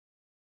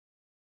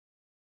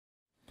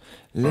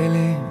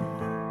Lili,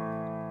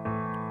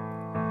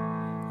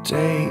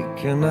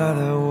 take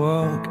another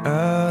walk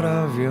out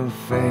of your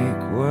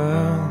fake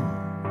world.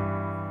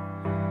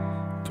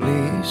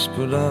 Please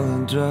put all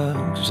the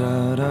drugs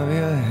out of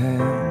your head.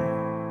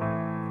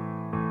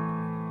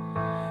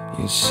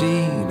 You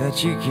see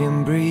that you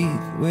can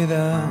breathe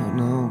without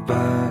no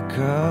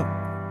backup.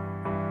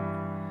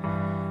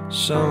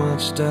 So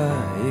much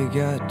that you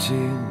got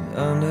to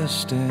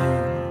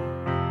understand.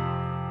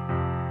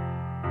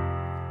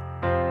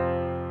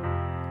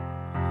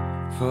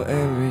 For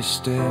every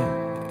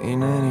step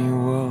in any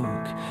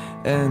walk,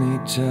 any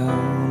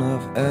turn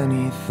of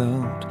any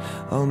thought,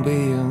 I'll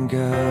be your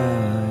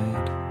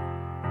guide.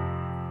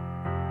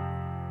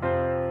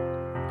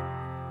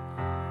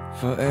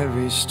 For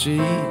every street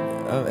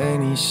of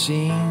any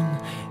scene,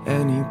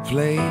 any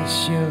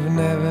place you've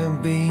never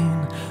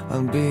been,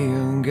 I'll be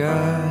your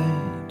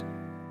guide.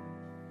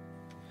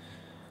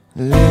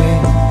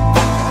 Lili,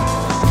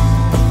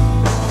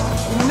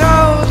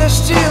 no, there's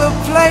still a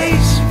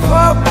place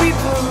for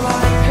people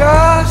like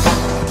us.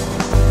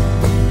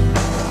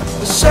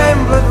 The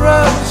same blood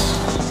runs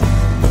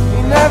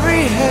in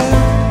every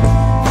hand.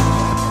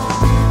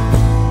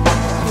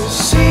 You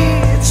see,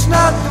 it's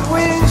not the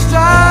wings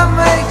that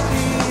make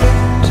the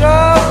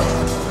angel.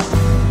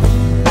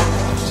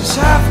 Just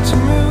have to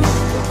move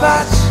the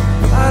bats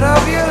out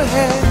of your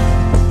head.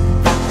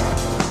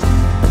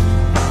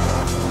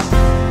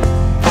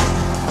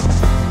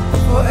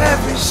 For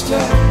every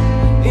step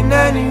in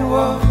any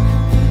walk,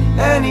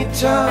 any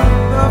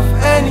turn of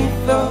any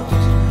thought,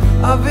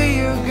 I'll be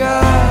your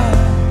guide.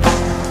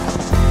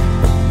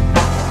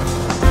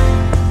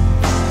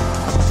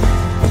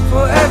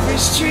 For every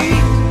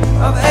street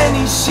of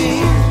any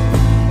scene,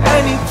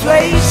 any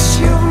place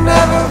you've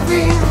never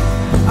been,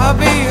 I'll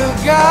be your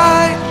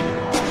guide.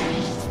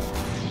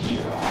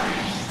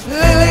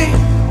 Lili,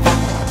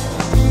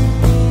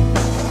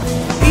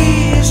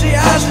 easy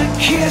as a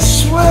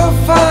kiss, we'll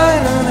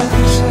find an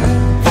answer.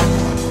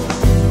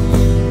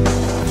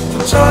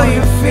 Put all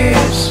your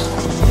fears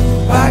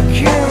back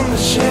in the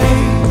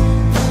shade.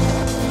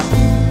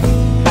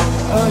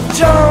 Oh,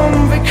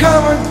 don't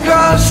become a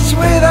ghost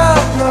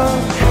without no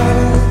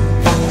color.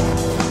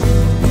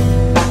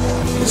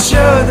 'Cause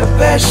you're the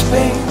best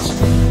paint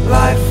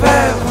life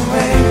ever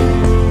made.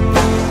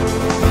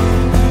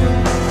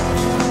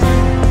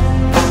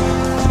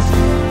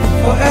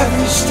 For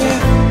every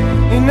step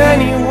in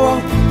any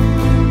walk,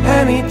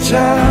 any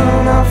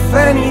turn of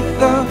any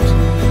thought,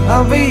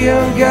 I'll be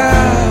your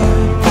guide.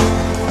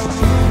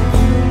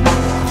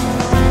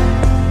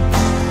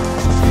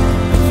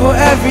 For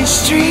every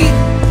street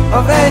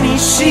of any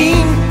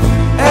scene,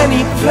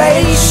 any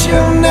place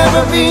you've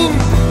never been,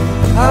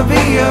 I'll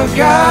be your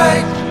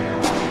guide.